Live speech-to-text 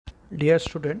Dear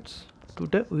students,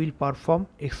 today we will perform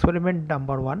experiment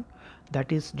number 1,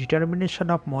 that is determination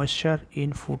of moisture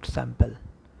in food sample.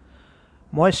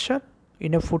 Moisture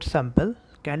in a food sample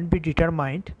can be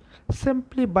determined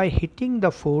simply by heating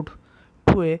the food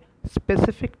to a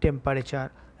specific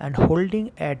temperature and holding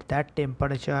at that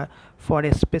temperature for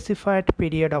a specified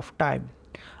period of time.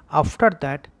 After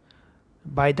that,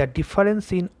 by the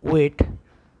difference in weight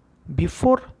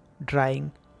before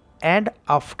drying and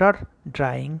after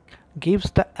drying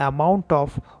gives the amount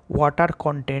of water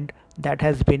content that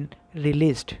has been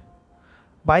released.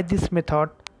 By this method,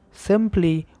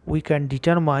 simply we can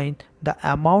determine the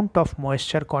amount of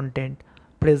moisture content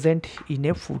present in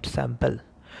a food sample.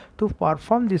 To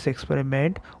perform this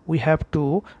experiment, we have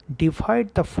to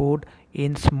divide the food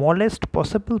in smallest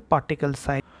possible particle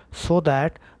size so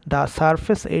that the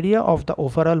surface area of the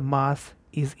overall mass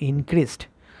is increased,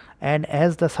 and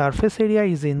as the surface area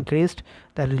is increased,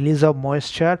 the release of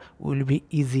moisture will be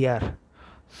easier.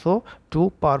 So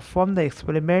to perform the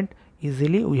experiment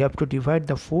easily, we have to divide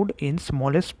the food in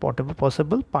smallest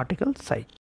possible particle size.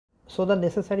 So the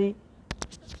necessary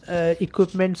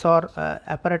equipments or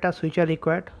apparatus which are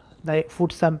required: the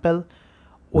food sample,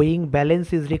 weighing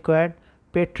balance is required,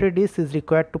 petri dish is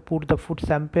required to put the food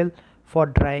sample for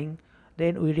drying.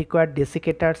 Then we require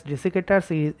desiccators.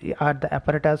 Desiccators are the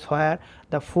apparatus where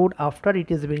the food, after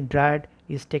it is being dried,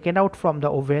 is taken out from the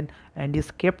oven and is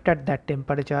kept at that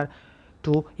temperature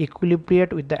to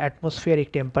equilibrate with the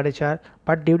atmospheric temperature,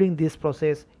 but during this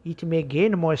process it may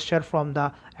gain moisture from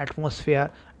the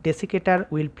atmosphere. Desiccator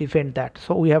will prevent that,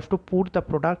 so we have to put the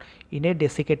product in a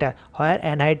desiccator where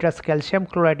anhydrous calcium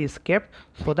chloride is kept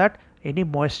so that any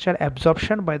moisture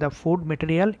absorption by the food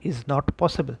material is not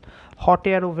possible. Hot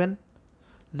air oven.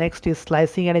 Next is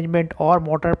slicing arrangement or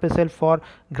mortar pestle for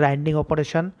grinding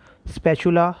operation.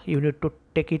 Spatula, you need to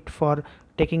take it for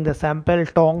taking the sample.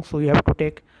 Tongs, so you have to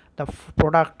take the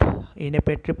product in a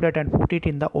petri plate and put it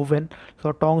in the oven,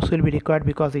 so tongs will be required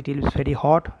because it is very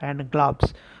hot, and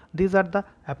gloves. These are the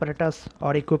apparatus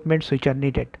or equipments which are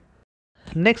needed.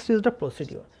 Next is the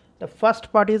procedure. The first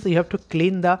part is you have to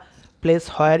clean the place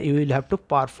where you will have to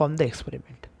perform the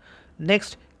experiment.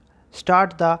 Next,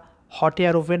 start the hot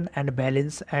air oven and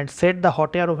balance and set the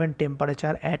hot air oven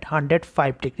temperature at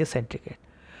 105 degrees centigrade.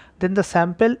 Then the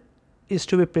sample is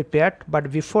to be prepared,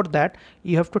 but before that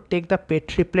you have to take the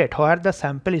petri plate where the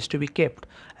sample is to be kept,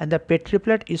 and the petri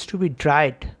plate is to be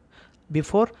dried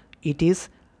before it is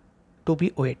to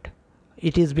be weighed.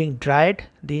 It is being dried,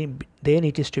 then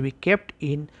it is to be kept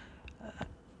in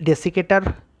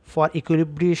desiccator for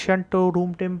equilibration to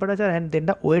room temperature, and then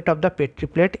the weight of the petri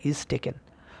plate is taken.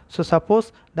 So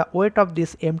suppose the weight of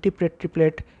this empty petri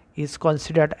plate is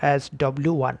considered as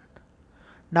W1.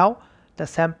 Now the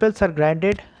samples are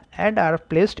grinded and are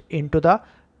placed into the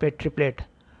petri plate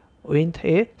with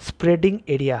a spreading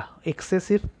area,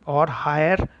 excessive or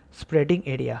higher spreading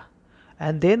area,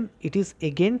 and then it is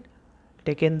again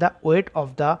taken the weight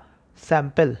of the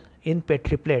sample in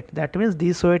petri plate. That means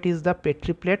this weight is the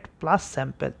petri plate plus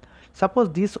sample.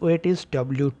 Suppose this weight is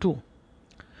W2.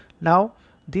 Now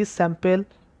this sample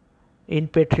in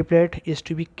petri plate is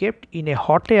to be kept in a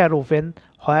hot air oven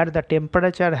where the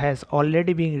temperature has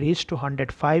already been reached to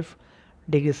 105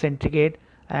 degrees centigrade,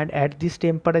 and at this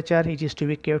temperature it is to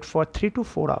be kept for 3 to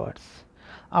 4 hours.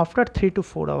 After 3 to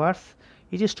 4 hours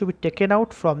it is to be taken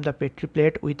out from the petri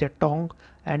plate with a tong,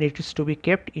 and it is to be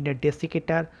kept in a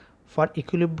desiccator for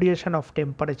equilibration of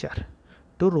temperature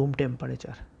to room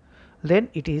temperature. Then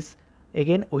it is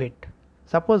again weighed.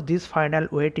 Suppose this final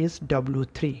weight is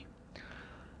W3.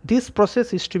 This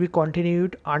process is to be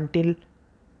continued until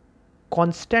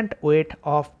constant weight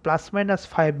of plus minus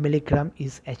 5 milligram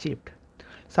is achieved.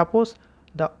 Suppose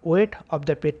the weight of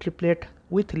the petri plate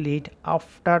with lid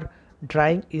after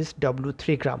drying is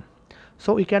W3 gram.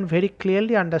 So we can very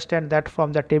clearly understand that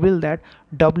from the table that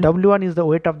W1 is the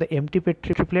weight of the empty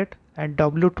petri plate and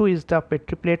W2 is the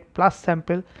petri plate plus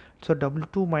sample. So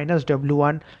W2 minus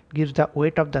W1 gives the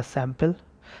weight of the sample,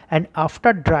 and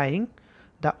after drying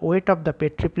the weight of the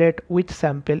petri plate with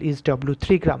sample is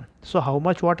W3 gram. So how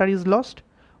much water is lost?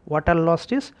 Water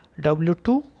lost is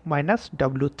W2 minus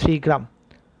W3 gram.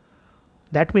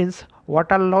 That means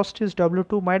water lost is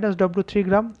W2 minus W3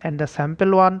 gram, and the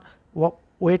sample one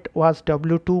weight was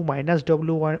W2 minus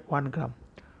W1 gram.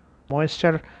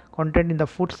 Moisture content in the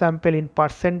food sample in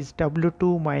percent is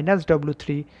W2 minus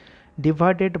W3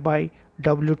 divided by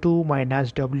W2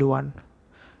 minus W1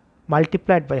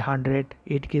 multiplied by 100.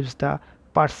 It gives the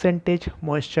percentage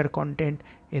moisture content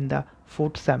in the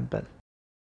food sample.